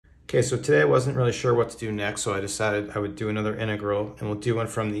Okay, so today I wasn't really sure what to do next, so I decided I would do another integral, and we'll do one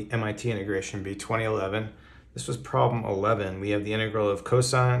from the MIT integration bee 2011. This was problem 11. We have the integral of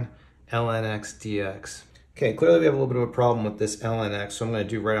cosine ln x dx. Okay, clearly we have a little bit of a problem with this ln x, so I'm going to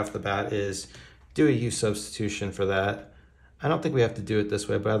do right off the bat is do a u substitution for that. I don't think we have to do it this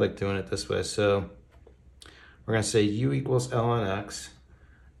way, but I like doing it this way. So we're going to say u equals ln x,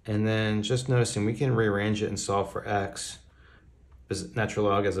 and then just noticing we can rearrange it and solve for x. Natural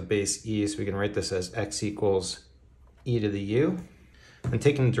log as a base e, so we can write this as x equals e to the u. And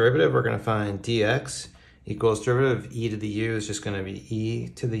taking the derivative, we're going to find dx equals derivative of e to the u is just going to be e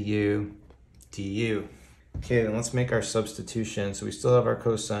to the u du. Okay, then let's make our substitution. So we still have our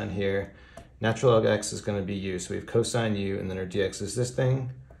cosine here. Natural log x is going to be u, so we have cosine u, and then our dx is this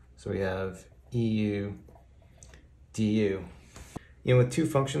thing. So we have eu du. You know, with two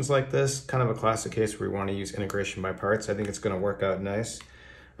functions like this, kind of a classic case where we want to use integration by parts, I think it's going to work out nice.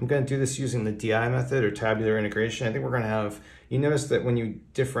 I'm going to do this using the DI method or tabular integration. I think we're going to have, you notice that when you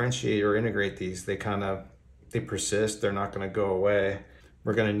differentiate or integrate these, they persist, they're not going to go away.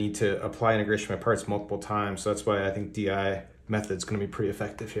 We're going to need to apply integration by parts multiple times, so that's why I think DI method is going to be pretty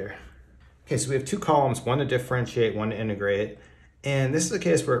effective here. Okay, so we have two columns, one to differentiate, one to integrate, and this is a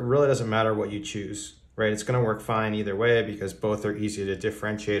case where it really doesn't matter what you choose. Right, it's going to work fine either way because both are easy to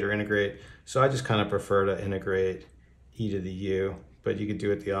differentiate or integrate. So I just kind of prefer to integrate e to the u, but you could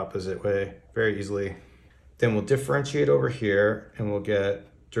do it the opposite way very easily. Then we'll differentiate over here and we'll get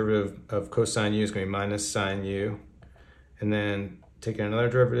derivative of cosine u is going to be minus sine u. And then taking another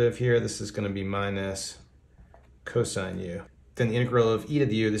derivative here, this is going to be minus cosine u. Then the integral of e to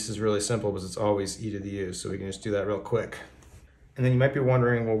the u, this is really simple because it's always e to the u, so we can just do that real quick. And then you might be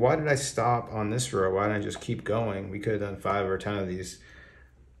wondering, well, why did I stop on this row? Why didn't I just keep going? We could have done 5 or 10 of these.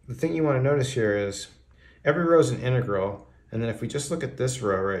 The thing you want to notice here is every row is an integral. And then if we just look at this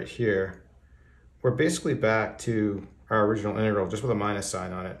row right here, we're basically back to our original integral just with a minus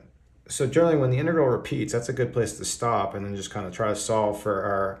sign on it. So generally when the integral repeats, that's a good place to stop and then just kind of try to solve for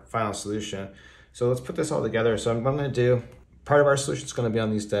our final solution. So let's put this all together. So what I'm going to do, part of our solution is going to be on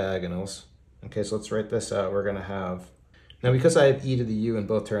these diagonals. Okay, so let's write this out. We're going to have, now because I have e to the u in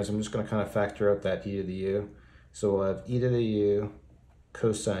both terms, I'm just going to kind of factor out that e to the u. So we'll have e to the u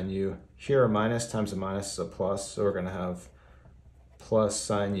cosine u. Here a minus times a minus is a plus, so we're going to have plus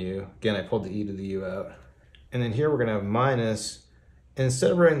sine u. Again, I pulled the e to the u out. And then here we're going to have minus, and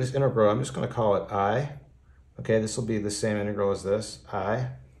instead of writing this integral, I'm just going to call it I. Okay, this will be the same integral as this, I.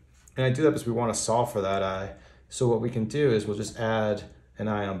 And I do that because we want to solve for that I. So what we can do is we'll just add an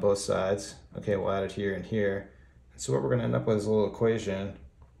I on both sides. Okay, we'll add it here and here. So what we're going to end up with is a little equation.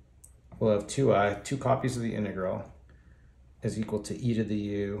 We'll have 2i, 2 copies of the integral, is equal to e to the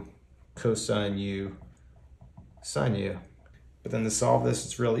u cosine u sine u. But then to solve this,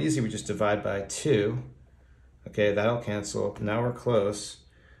 it's real easy. We just divide by 2. Okay, that'll cancel. Now we're close.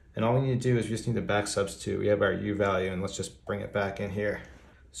 And all we need to do is we just need to back substitute. We have our u value, and let's just bring it back in here.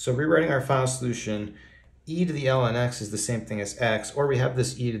 So rewriting our final solution, e to the ln x is the same thing as x, or we have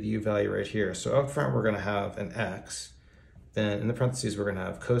this e to the u value right here. So up front, we're going to have an x. Then in the parentheses, we're going to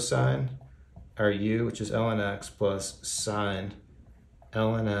have cosine, our u, which is ln x, plus sine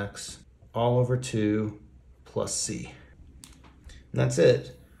ln x, all over 2 plus c. And that's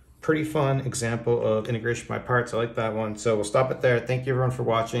it. Pretty fun example of integration by parts. I like that one. So we'll stop it there. Thank you everyone for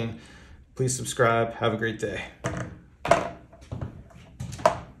watching. Please subscribe. Have a great day.